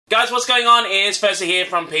Guys, what's going on? It's Percy here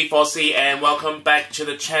from P4C and welcome back to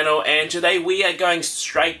the channel, and today we are going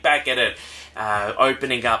straight back at it.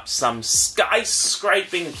 Opening up some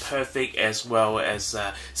Skyscraping Perfect as well as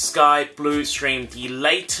Sky Blue Stream, the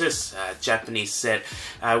latest Japanese set,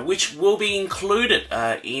 which will be included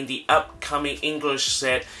in the upcoming English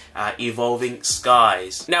set, Evolving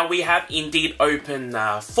Skies. Now we have indeed opened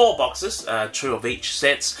 4 boxes, 2 of each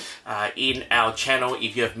sets in our channel.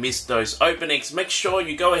 If you have missed those openings, make sure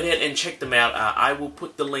you go ahead and check them out. I will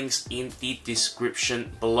put the links in the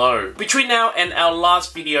description below. Between now and our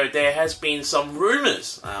last video, there has been some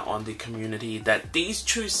rumors on the community that these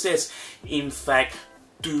 2 sets in fact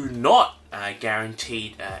do not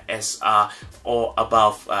guaranteed SR or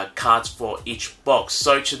above cards for each box.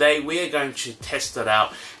 So today we are going to test it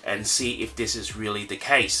out and see if this is really the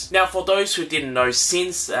case. Now, for those who didn't know,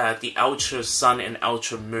 since the Ultra Sun and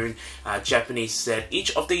Ultra Moon Japanese set,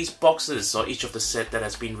 each of these boxes or each of the set that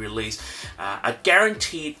has been released are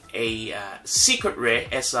guaranteed a secret rare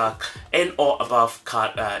SR and or above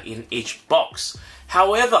card in each box.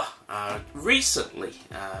 However, recently,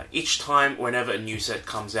 each time whenever a new set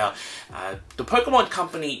comes out, the Pokemon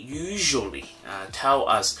Company usually tell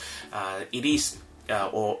us it is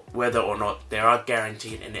or whether or not they are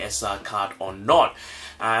guaranteed an SR card or not.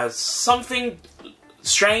 Something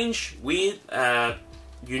strange, weird,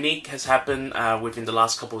 unique has happened within the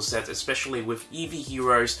last couple of sets, especially with Eevee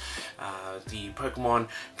Heroes. The Pokemon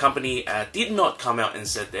Company did not come out and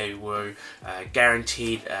said they were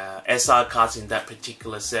guaranteed SR cards in that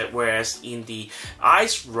particular set, whereas in the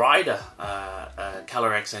Ice Rider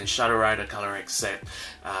Color X and Shadow Rider Color X set,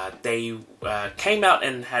 they came out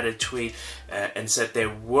and had a tweet and said there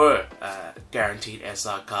were guaranteed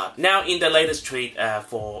SR card. Now, in the latest tweet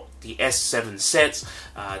for the S7 sets,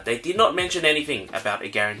 they did not mention anything about a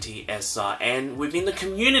guaranteed SR, and within the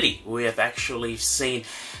community we have actually seen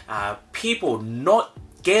people not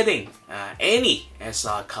getting any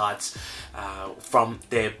SR cards from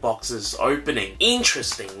their boxes opening.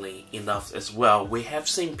 Interestingly enough as well, we have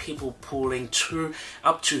seen people pulling 2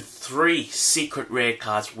 up to 3 secret rare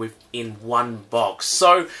cards within one box.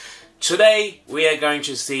 So today we are going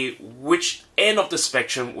to see which end of the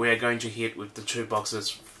spectrum we are going to hit with the 2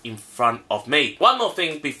 boxes in front of me. One more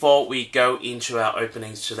thing before we go into our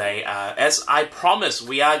openings today. As I promised,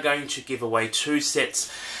 we are going to give away 2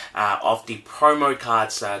 sets of the promo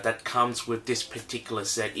cards that comes with this particular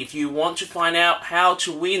set. If you want to find out how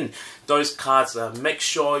to win those cards, make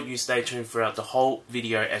sure you stay tuned throughout the whole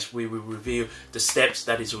video as we will reveal the steps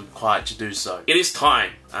that is required to do so. It is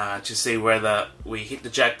time to see whether we hit the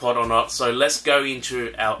jackpot or not, so let's go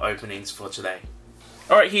into our openings for today.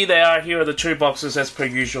 Alright, here they are. Here are the 2 boxes. As per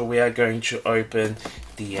usual, we are going to open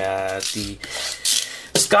the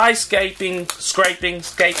Skyscaping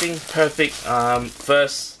Perfect.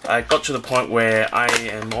 First, I got to the point where I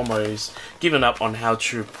am almost given up on how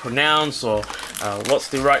to pronounce or what's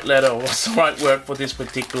the right letter or what's the right word for this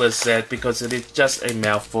particular set, because it is just a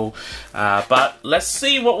mouthful. But let's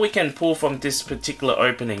see what we can pull from this particular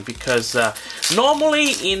opening, because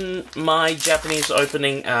normally in my Japanese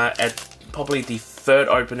opening, at probably the 3rd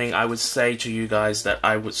opening, I would say to you guys that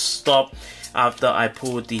I would stop after I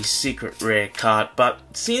pulled the secret rare card. But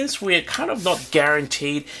since we're kind of not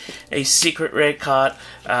guaranteed a secret rare card,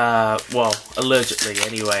 well, allegedly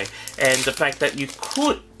anyway, and the fact that you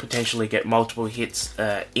could potentially get multiple hits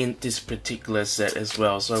in this particular set as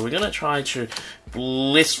well, so we're going to try to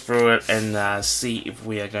blitz through it and see if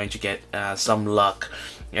we are going to get some luck.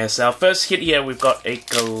 Yes, our first hit here, we've got a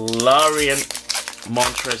Galarian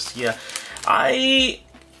Moltres here. I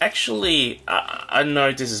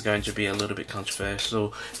know this is going to be a little bit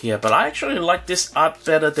controversial here, but I actually like this art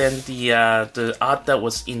better than the art that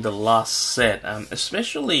was in the last set.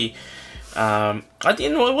 Especially, I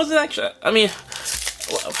didn't know, it wasn't actually, I mean,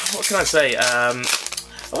 what can I say? I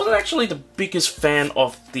wasn't actually the biggest fan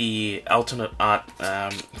of the alternate art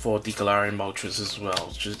for the Galarian Moltres as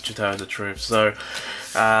well, to tell you the truth. So,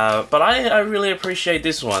 but I really appreciate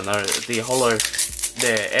this one, the holo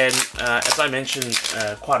there, and as I mentioned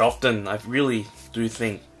quite often, I really do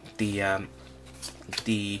think the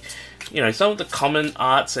you know, some of the common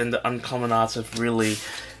arts and the uncommon arts have really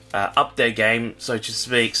upped their game, so to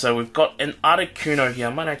speak. So we've got an Articuno here.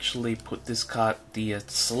 I might actually put this card, the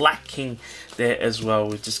Slack King, there as well.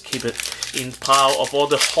 We'll just keep it in pile of all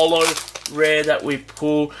the holo rare that we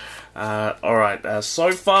pull. Alright,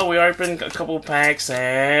 so far we opened a couple packs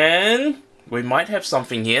and we might have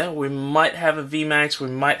something here. We might have a VMAX. We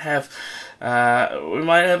might have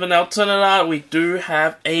an alternate art. We do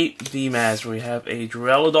have a VMAX. We have a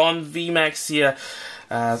Duraludon VMAX here.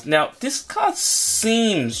 Now, this card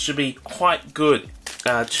seems to be quite good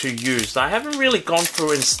to use. I haven't really gone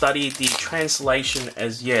through and studied the translation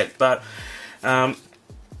as yet, but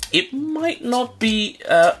it might not be,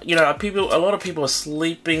 you know, a lot of people are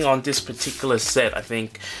sleeping on this particular set, I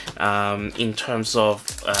think, in terms of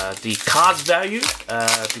the card value,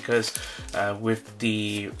 because with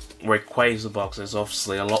the Rayquaza box, there's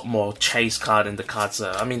obviously a lot more chase card in the cards.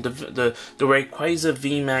 I mean, the Rayquaza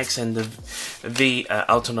VMAX and the V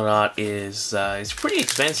alternate art is pretty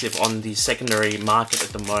expensive on the secondary market at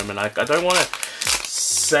the moment. I don't want to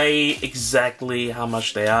say exactly how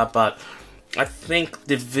much they are, but I think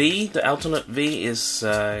the alternate V is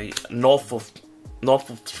north of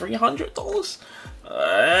 $300,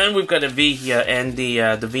 and we've got a V here, and the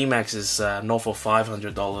VMAX is north of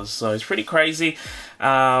 $500. So it's pretty crazy.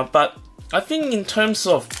 But I think in terms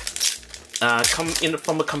of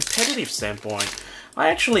from a competitive standpoint, I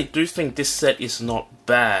actually do think this set is not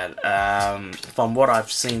bad from what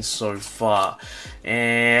I've seen so far.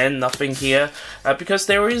 And nothing here because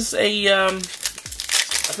there is a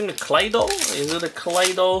I think a Claydol. Is it a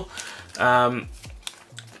Claydol?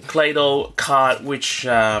 Claydol card, which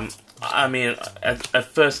I mean, at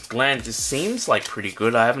first glance, it seems like pretty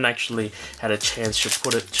good. I haven't actually had a chance to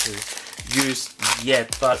put it to use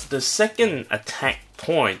yet. But the second attack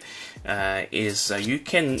point is you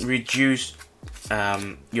can reduce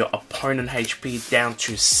your opponent HP down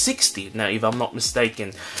to 60. Now, if I'm not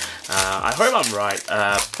mistaken, I hope I'm right.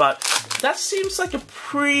 But that seems like a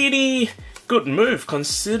pretty good move,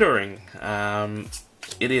 considering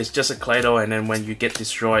it is just a Claydol, and then when you get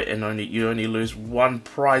destroyed and you only lose one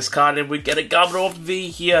prize card, and we get a Gabardor V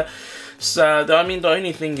here. So I mean, the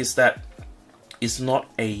only thing is that it's not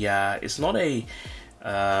a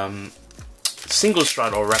single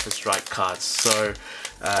strike or rapid strike card, so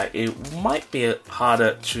it might be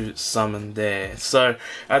harder to summon there. So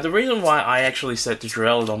the reason why I actually said the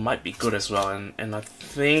Duraludon might be good as well, and I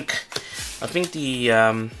think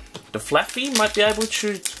the Flaffy might be able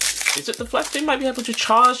to. Is it the Flaffy might be able to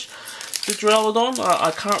charge the Duraludon?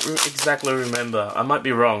 I can't exactly remember. I might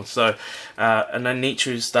be wrong. So, and I need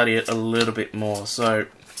to study it a little bit more. So,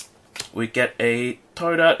 we get a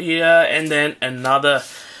Toadette here, and then another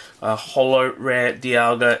holo rare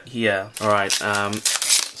Dialga here. All right.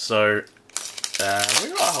 So,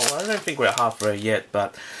 I don't think we're halfway yet,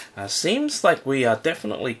 but seems like we are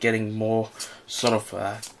definitely getting more sort of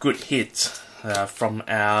good hits from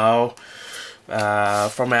our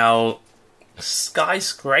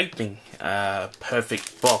Skyscraping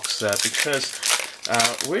perfect box, because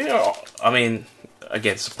we are, I mean,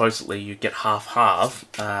 again, supposedly you get half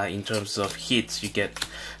in terms of hits. You get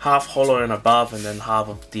half holo and above, and then half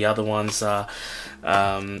of the other ones are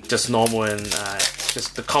just normal and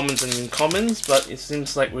just the commons and uncommons. But it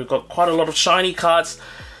seems like we've got quite a lot of shiny cards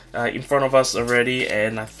in front of us already,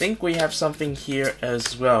 and I think we have something here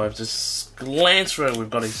as well. I've just glanced through it. We've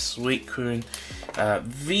got a Suicune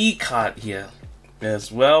V card here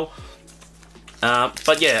as well.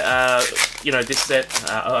 But yeah, you know, this set,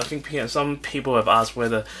 I think some people have asked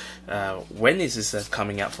whether when is this set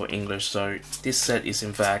coming out for English. So this set is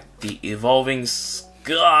in fact the Evolving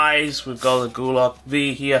Skies. We've got a Gulok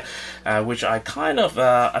V here, which I kind of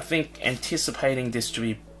I think anticipating this to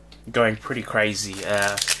be going pretty crazy,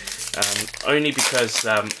 only because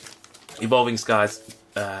Evolving Skies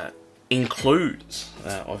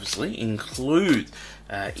obviously include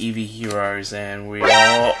Eevee heroes, and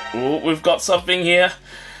we've got something here.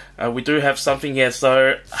 We do have something here,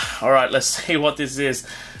 so alright, let's see what this is.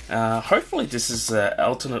 Hopefully this is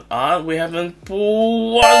alternate art. We haven't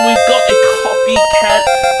pulled one. We've got a copycat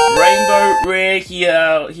rainbow rare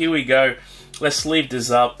here. Here we go. Let's leave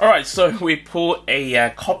this up. Alright, so we pulled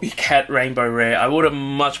a copycat rainbow rare. I would have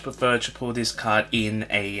much preferred to pull this card in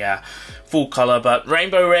a full color, but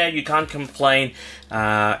rainbow rare, you can't complain,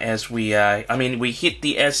 as we, I mean, we hit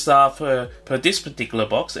the SR per this particular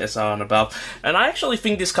box, SR and above, and I actually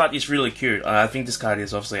think this card is really cute. I think this card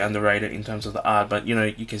is obviously underrated in terms of the art, but you know,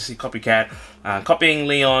 you can see Copycat, copying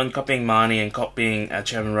Leon, copying Marnie, and copying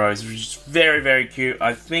Chairman Rose, which is very, very cute.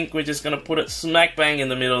 I think we're just going to put it smack bang in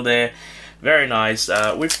the middle there. Very nice.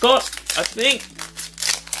 We've got, I think,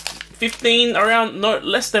 15,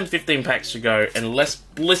 less than 15 packs to go, and let's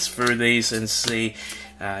blitz through these and see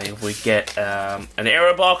if we get an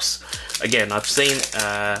error box. Again, I've seen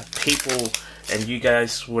people, and you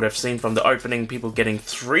guys would have seen from the opening, people getting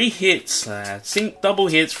 3 hits, double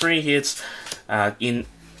hits, 3 hits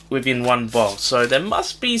within one box. So there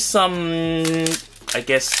must be some, I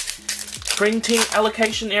guess, printing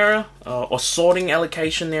allocation error or sorting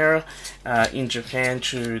allocation error in Japan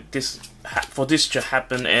to this for this to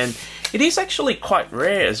happen, and it is actually quite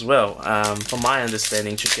rare as well, from my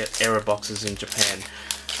understanding, to get error boxes in Japan.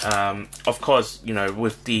 Of course, you know,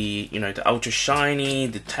 with the the Ultra Shiny,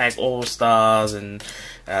 the Tag All Stars, and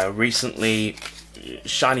recently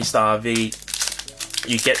Shiny Star V,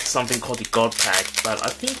 you get something called the God Pack. But I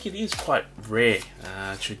think it is quite rare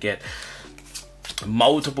to get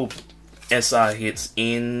multiple SR hits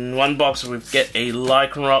in one box. We get a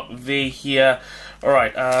Lycanroc V here.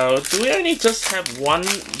 Alright, do we only just have one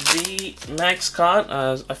V Max card?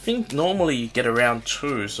 I think normally you get around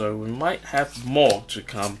 2, so we might have more to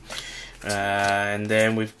come. And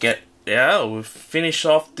then we've finished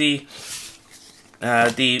off the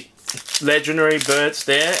legendary birds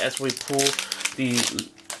there as we pull the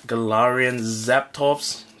Galarian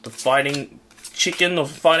Zapdos, the fighting chicken or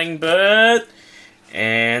fighting bird.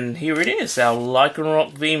 And here it is, our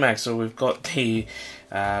Lycanroc VMAX. So we've got the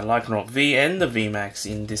Lycanroc V and the VMAX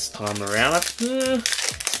in this time around.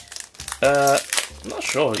 I'm not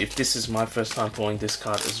sure if this is my first time pulling this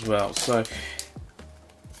card as well. So,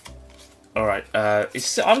 all right,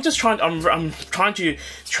 I'm trying to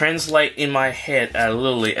translate in my head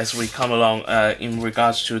literally as we come along in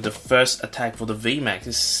regards to the first attack for the VMAX.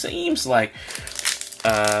 It seems like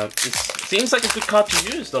a good card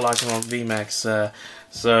to use, the Lycanroc VMAX.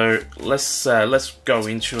 So let's go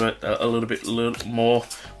into it a little more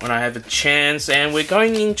when I have a chance. And we're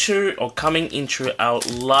coming into our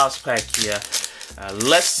last pack here.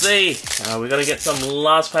 Let's see. We're gonna get some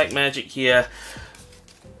last pack magic here.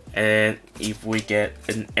 And if we get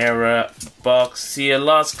an error box here,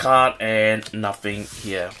 last card, and nothing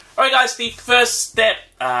here. Alright guys, the first step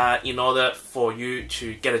in order for you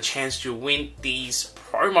to get a chance to win these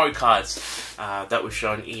promo cards that were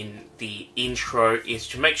shown in the intro is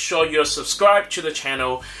to make sure you're subscribed to the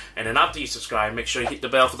channel, and then after you subscribe, make sure you hit the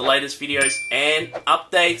bell for the latest videos and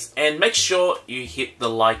updates, and make sure you hit the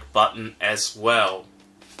like button as well.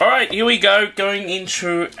 Alright, here we go, going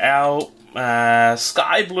into our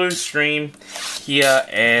Sky Blue stream here,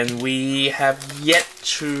 and we have yet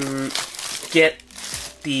to get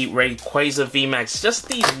the Rayquaza VMAX, just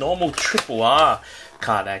the normal Triple R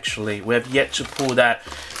card actually. We have yet to pull that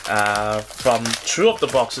from 2 of the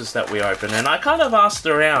boxes that we opened, and I kind of asked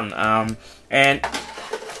around, and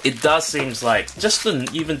it does seems like just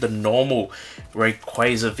even the normal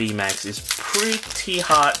Rayquaza VMAX is pretty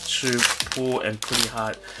hard to pull and pretty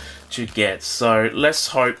hard to get. So let's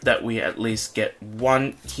hope that we at least get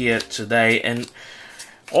one here today, and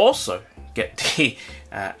also get the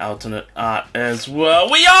alternate art as well.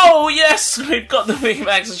 Yes, we've got the VMAX.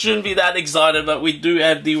 I shouldn't be that excited, but we do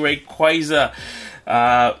have the Rayquaza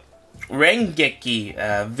Rengeki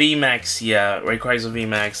VMAX here. Rayquaza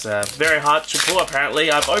VMAX, very hard to pull apparently.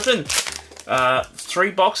 I've opened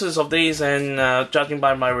 3 boxes of these, and judging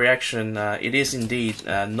by my reaction, it is indeed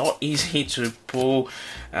not easy to pull,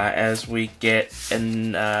 as we get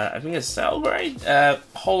an I think a cell grade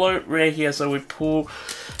holo rare here. So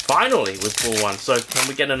finally we pull one. So can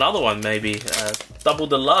we get another one? Maybe double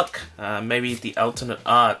the luck. Maybe the alternate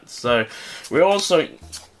art. So we're also,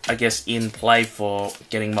 I guess, in play for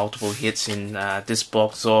getting multiple hits in this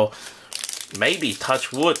box, or maybe,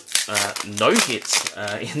 touch wood, no hits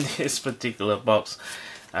in this particular box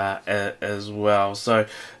as well. So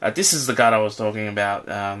this is the card I was talking about.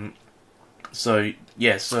 So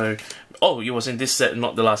yeah, oh, it was in this set,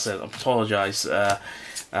 not the last set. I apologize.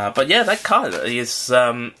 But yeah, that card is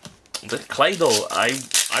the Claydol.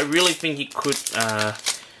 I really think it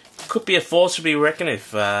could be a force to be reckoned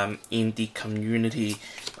with in the community,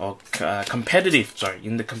 or competitive. Sorry,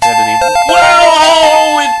 in the competitive.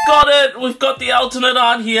 Whoa! We've got it. We've got the alternate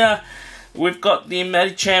art here. We've got the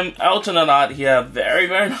Medicham alternate art here. Very,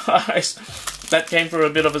 very nice. That came for a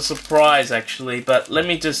bit of a surprise actually, but let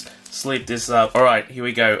me just sleep this up. Alright, here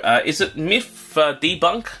we go. Is it myth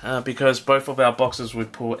debunk? Because both of our boxes we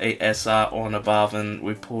pulled a SR on above, and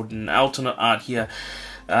we pulled an alternate art here.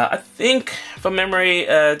 I think, from memory,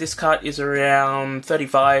 this card is around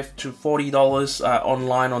 $35 to $40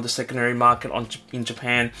 online on the secondary market in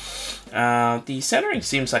Japan. The centering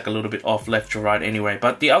seems like a little bit off left to right anyway,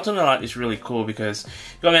 but the alternate art is really cool because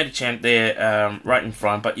you got Medicham there right in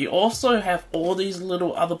front, but you also have all these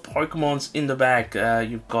little other Pokemons in the back.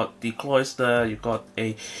 You've got the Cloyster, you've got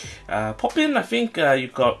a Poppin, I think,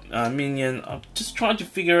 you've got Minion. I'm just trying to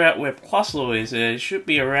figure out where Plusle is. It should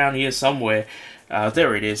be around here somewhere.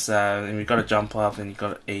 There it is, and we've got to jump up, and you've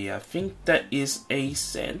got I think that is a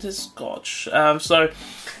Santa Scotch. So,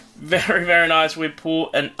 very, very nice. We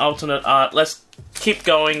pull an alternate art. Let's keep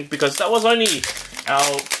going, because that was only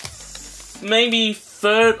our maybe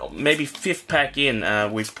 3rd, maybe 5th pack in.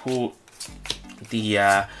 We pulled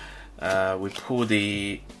the we pull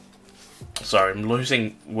the... Sorry, I'm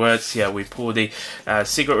losing words here. We pull the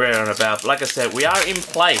secret rare on about. Like I said, we are in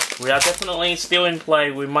play. We are definitely still in play.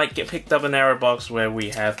 We might get picked up an error box where we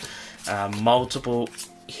have multiple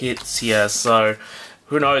hits here. So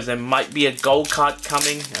who knows? There might be a gold card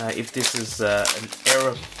coming. If this is an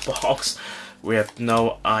error box, we have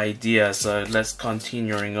no idea. So let's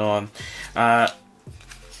continuing on. I'm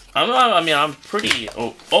pretty...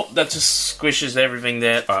 Oh, that just squishes everything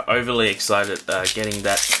there. Overly excited getting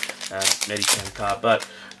that Medicam card. But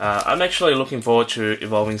I'm actually looking forward to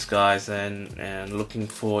Evolving Skies and looking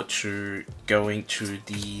forward to going to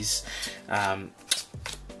these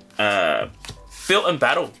Build and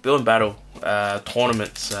Battle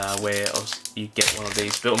tournaments where you get one of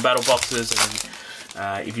these Build and Battle boxes. And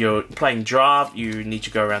if you're playing draft, you need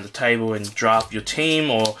to go around the table and draft your team,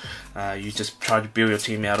 or you just try to build your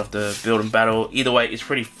team out of the Build and Battle. Either way, it's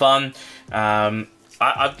pretty fun. I'm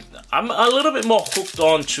a little bit more hooked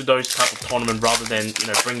on to those type of tournament rather than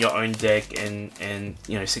bring your own deck and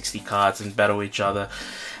 60 cards and battle each other.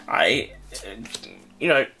 Do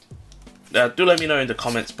let me know in the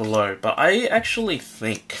comments below. But I actually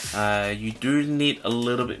think you do need a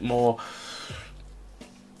little bit more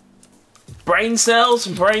brain cells,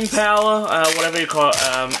 brain power, whatever you call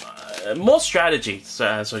it, more strategy,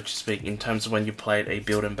 so to speak, in terms of when you play a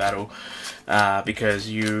Build and Battle, because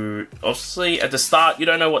you obviously at the start you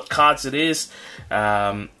don't know what cards it is,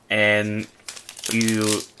 and it's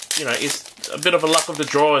a bit of a luck of the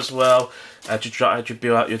draw as well, to try to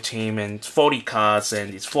build out your team, and it's 40 cards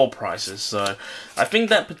and it's 4 prices. So I think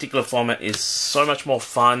that particular format is so much more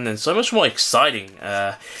fun and so much more exciting.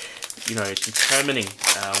 Determining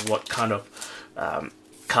what kind of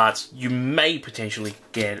cards you may potentially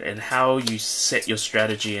get and how you set your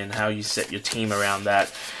strategy and how you set your team around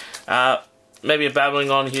that. Maybe babbling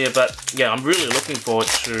on here, but yeah, I'm really looking forward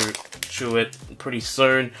to it pretty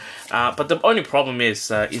soon. But the only problem is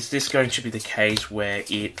this going to be the case where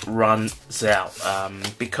it runs out?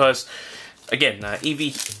 Because again,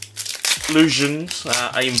 evolutions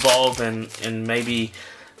are involved, and maybe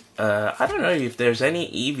I don't know if there's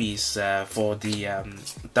any EVs for the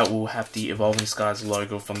that will have the Evolving Skies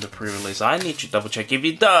logo from the pre-release. I need to double check. If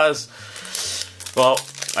it does, well,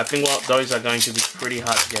 I think those are going to be pretty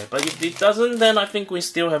hard to get. But if it doesn't, then I think we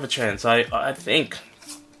still have a chance. I think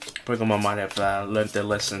Pokemon might have learned their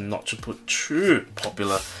lesson not to put too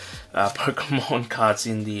popular Pokemon cards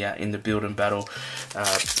in the Build and Battle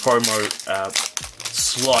promo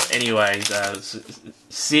slot. Anyway,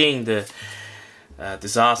 seeing the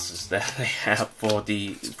disasters that they have for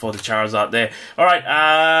the Charizard there. Alright,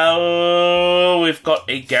 we've got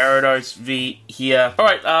a Gyarados V here.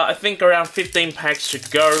 Alright, I think around 15 packs to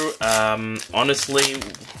go. Honestly,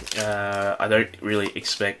 I don't really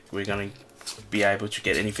expect we're going to be able to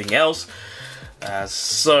get anything else.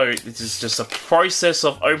 So this is just a process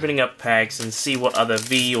of opening up packs and see what other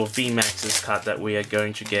V or V Max's card that we are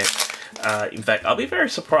going to get. In fact, I'll be very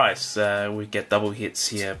surprised we get double hits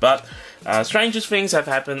here. But strangest things have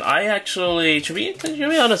happened. I actually, to be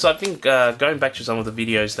honest, I think going back to some of the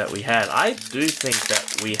videos that we had, I do think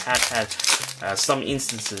that we have had some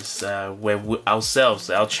instances where our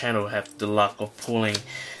channel, have the luck of pulling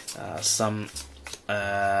some...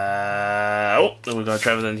 oh, we've got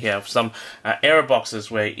Trevenant here. Some error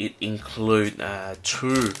boxes where it include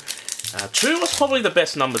 2. 2 was probably the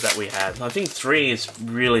best number that we had. I think 3 is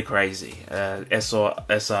really crazy. SR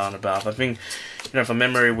and above. I think, from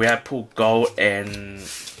memory, we had pulled gold and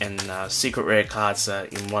secret rare cards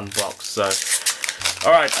in one box. So,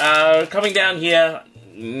 all right, coming down here,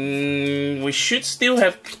 we should still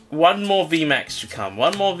have one more VMAX to come.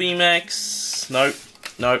 One more VMAX. Nope.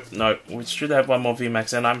 We should have one more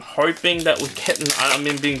VMAX, and I'm hoping that we get. I'm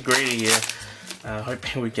being greedy here.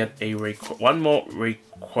 Hoping we get a one more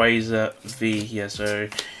Rayquaza V here. So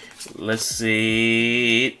let's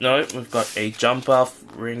see. No, we've got a Jump Off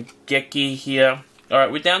Rengeki here.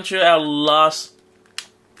 Alright, we're down to our last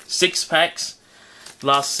 6 packs.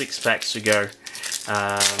 Last 6 packs to go.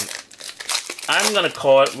 I'm gonna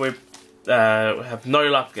call it. We have no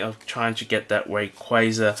luck of trying to get that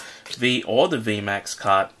Rayquaza V or the VMAX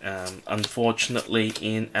card. Unfortunately,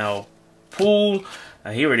 in our pool.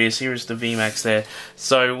 Here it is. Here is the VMAX there.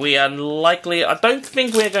 So we are likely... I don't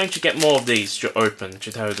think we're going to get more of these to open,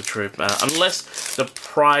 to tell you the truth. Unless the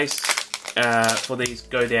price for these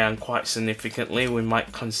go down quite significantly, we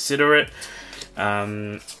might consider it.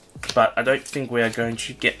 But I don't think we are going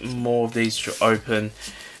to get more of these to open.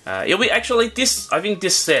 It'll be actually this... I think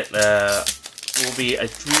this set will be a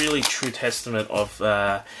really true testament of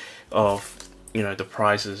the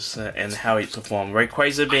prices and how it performed.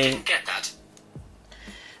 Rayquaza being...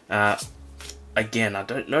 Again, I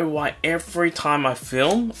don't know why every time I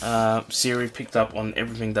film, Siri picked up on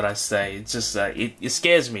everything that I say. It's just, it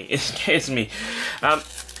scares me. It scares me.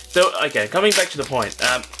 So, okay, coming back to the point.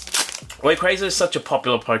 Rayquaza is such a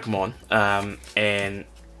popular Pokemon, and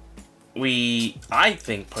I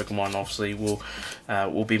think Pokemon obviously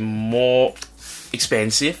will be more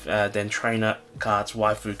expensive than trainer cards,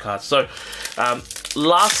 waifu cards. So,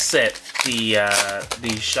 last set, the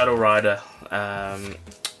Shadow Rider,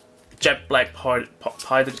 Jet Black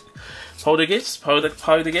Poltergeist.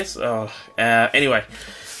 Anyway,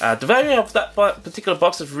 the value of that particular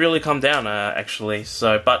box has really come down, actually.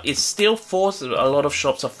 So, but it's still forced. A lot of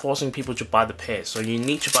shops are forcing people to buy the pair, so you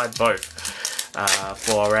need to buy both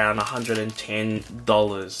for around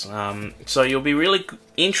 $110. So it'll be really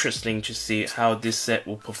interesting to see how this set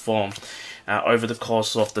will perform over the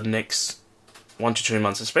course of the next 1 to 2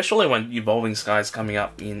 months, especially when Evolving Sky is coming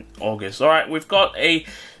up in August. All right, we've got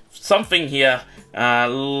something here,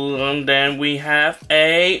 and then we have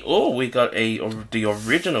the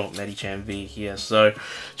original Medicham V here. So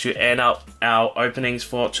to end up our openings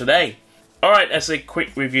for today. Alright, as a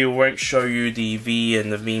quick review, I won't show you the V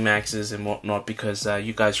and the V Maxes and whatnot because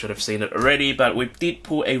you guys should have seen it already, but we did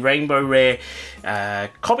pull a Rainbow Rare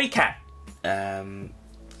copycat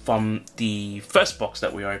from the first box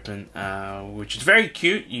that we opened, which is very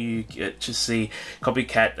cute. You get to see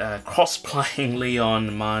Copycat cross-playing Leon,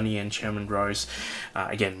 Marnie, and Chairman Rose.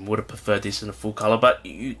 Again, would have preferred this in a full color, but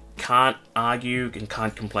you can't argue and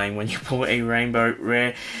can't complain when you pull a Rainbow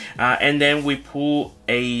Rare. And then we pull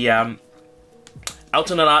a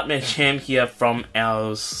alternate art Medicham here from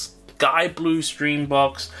our Sky Blue stream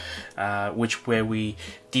box, where we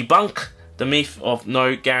debunk the myth of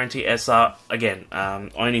no guarantee SR, again,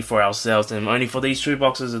 only for ourselves and only for these 2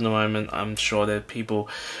 boxes in the moment. I'm sure there are people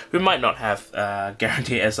who might not have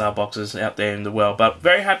guarantee SR boxes out there in the world, but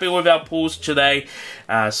very happy with our pulls today.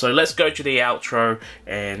 So let's go to the outro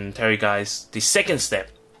and tell you guys the second step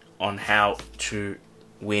on how to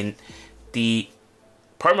win the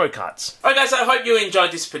promo cards. Alright guys, I hope you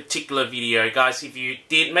enjoyed this particular video. Guys, if you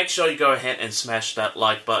did, make sure you go ahead and smash that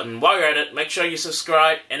like button. While you're at it, make sure you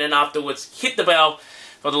subscribe, and then afterwards hit the bell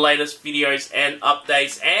for the latest videos and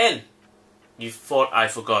updates. And you thought I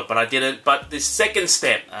forgot, but I didn't. But the second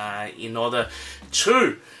step, in order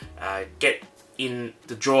to get in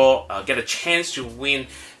the draw, get a chance to win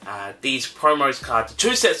these promos cards,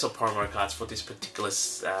 2 sets of promo cards for this particular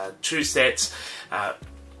 2 sets,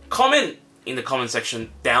 comment in the comment section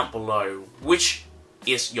down below which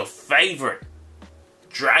is your favorite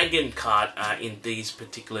dragon card in these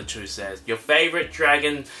particular 2 sets. Your favorite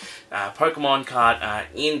dragon Pokemon card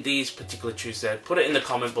in these particular 2 sets. Put it in the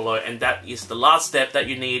comment below, and that is the last step that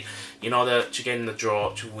you need in order to get in the draw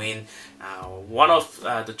to win one of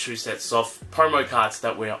the 2 sets of promo cards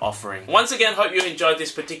that we're offering. Once again, hope you enjoyed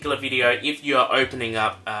this particular video. If you are opening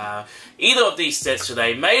up either of these sets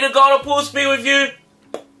today, may the God of Pulls be with you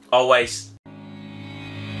always.